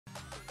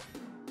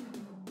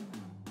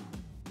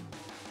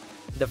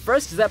The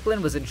first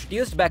Zeppelin was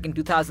introduced back in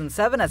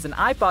 2007 as an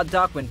iPod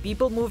dock when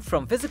people moved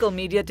from physical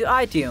media to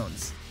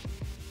iTunes.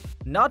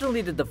 Not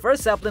only did the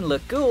first Zeppelin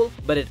look cool,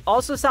 but it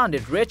also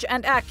sounded rich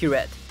and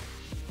accurate.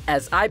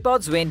 As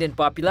iPods waned in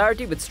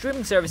popularity with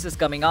streaming services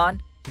coming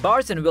on,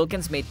 Bowers and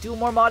Wilkins made two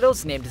more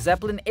models named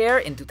Zeppelin Air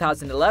in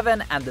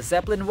 2011 and the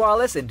Zeppelin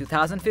Wireless in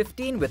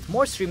 2015 with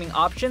more streaming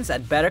options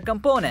and better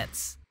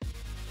components.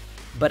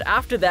 But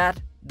after that,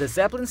 the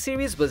Zeppelin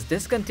series was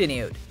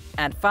discontinued.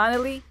 And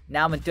finally,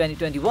 now in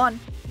 2021,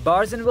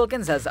 Bowers and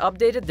Wilkins has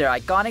updated their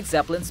iconic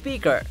Zeppelin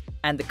speaker,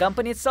 and the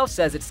company itself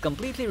says it's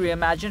completely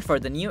reimagined for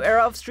the new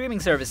era of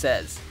streaming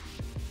services.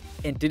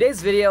 In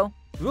today's video,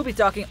 we'll be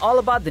talking all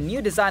about the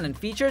new design and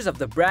features of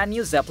the brand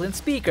new Zeppelin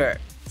speaker.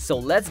 So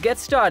let's get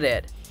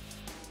started.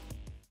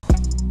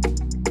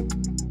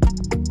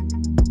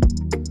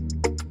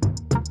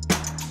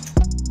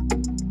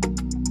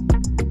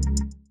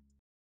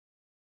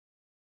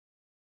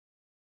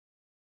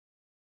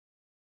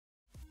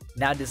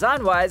 Now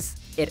design-wise,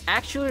 it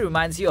actually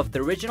reminds you of the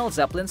original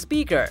Zeppelin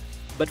speaker,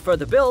 but for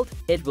the build,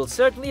 it will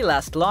certainly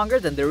last longer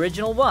than the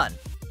original one.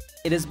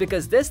 It is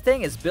because this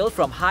thing is built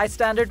from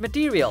high-standard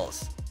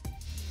materials.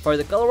 For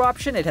the color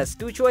option, it has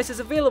two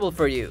choices available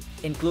for you,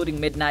 including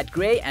Midnight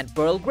Gray and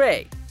Pearl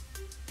Gray.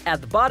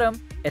 At the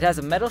bottom, it has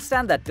a metal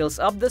stand that tilts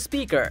up the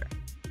speaker.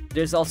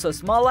 There's also a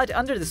small light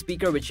under the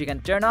speaker which you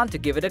can turn on to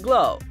give it a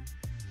glow.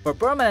 For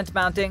permanent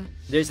mounting,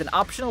 there's an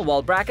optional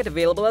wall bracket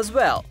available as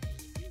well.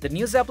 The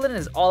new Zeppelin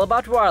is all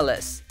about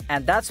wireless,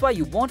 and that's why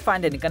you won't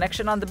find any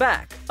connection on the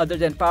back, other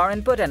than power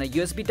input and a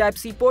USB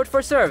Type-C port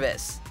for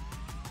service.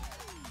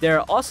 There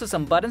are also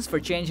some buttons for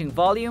changing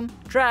volume,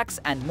 tracks,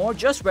 and more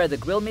just where the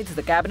grill meets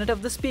the cabinet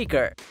of the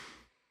speaker.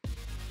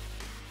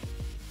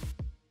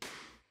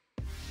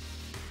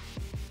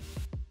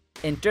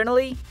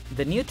 Internally,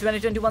 the new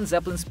 2021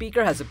 Zeppelin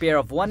speaker has a pair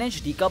of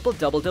 1-inch decoupled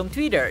double-dome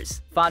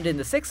tweeters, found in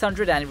the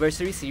 600th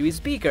anniversary series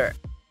speaker.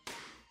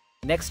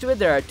 Next to it,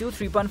 there are two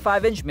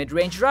 3.5-inch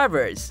mid-range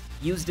drivers,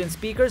 used in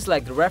speakers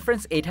like the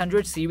reference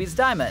 800 series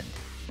Diamond.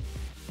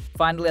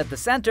 Finally, at the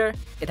center,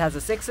 it has a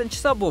 6-inch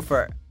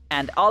subwoofer,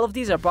 and all of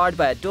these are powered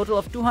by a total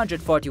of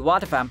 240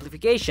 watt of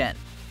amplification.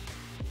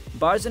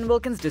 Bowers and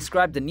Wilkins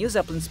described the new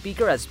Zeppelin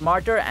speaker as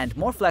smarter and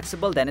more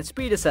flexible than its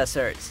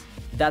predecessors.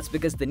 That's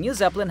because the new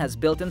Zeppelin has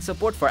built-in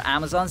support for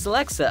Amazon's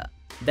Alexa,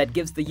 that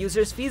gives the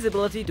users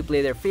feasibility to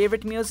play their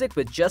favorite music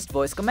with just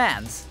voice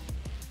commands.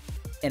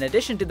 In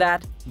addition to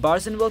that,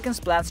 Bowers and Wilkins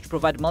plans to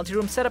provide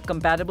multi-room setup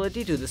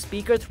compatibility to the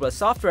speaker through a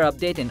software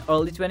update in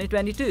early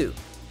 2022.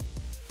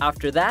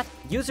 After that,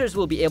 users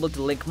will be able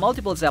to link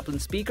multiple Zeppelin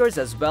speakers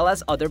as well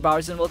as other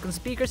Bowers and Wilkins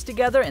speakers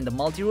together in the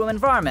multi-room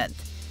environment.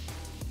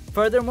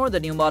 Furthermore, the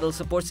new model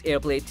supports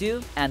AirPlay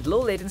 2 and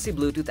low-latency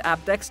Bluetooth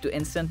aptX to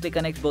instantly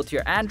connect both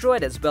your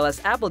Android as well as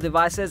Apple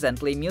devices and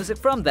play music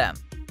from them.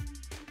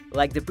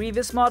 Like the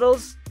previous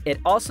models, it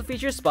also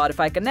features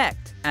Spotify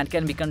Connect and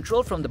can be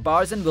controlled from the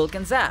Bowers and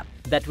Wilkins app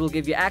that will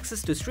give you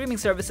access to streaming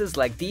services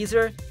like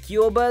Deezer,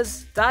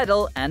 Qobuz,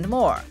 Tidal, and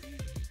more.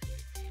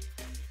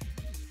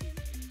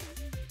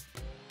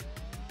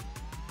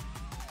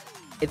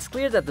 It's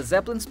clear that the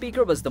Zeppelin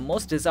speaker was the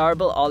most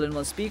desirable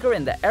all-in-one speaker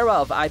in the era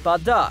of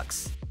iPod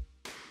docks.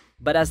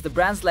 But as the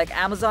brands like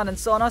Amazon and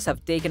Sonos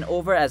have taken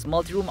over as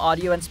multi-room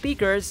audio and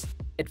speakers,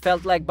 it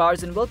felt like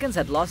Bowers and Wilkins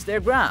had lost their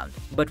ground.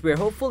 But we're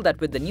hopeful that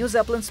with the new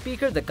Zeppelin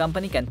speaker, the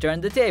company can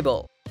turn the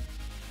table.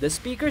 The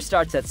speaker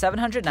starts at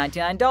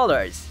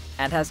 $799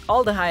 and has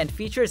all the high-end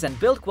features and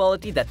build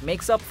quality that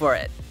makes up for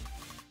it.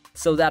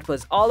 So that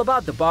was all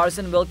about the Bowers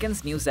and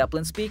Wilkins new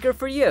Zeppelin speaker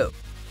for you.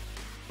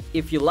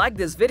 If you liked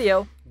this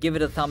video, give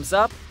it a thumbs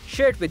up,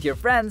 share it with your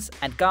friends,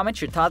 and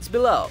comment your thoughts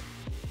below.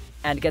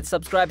 And get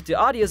subscribed to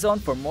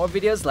AudioZone for more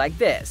videos like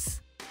this.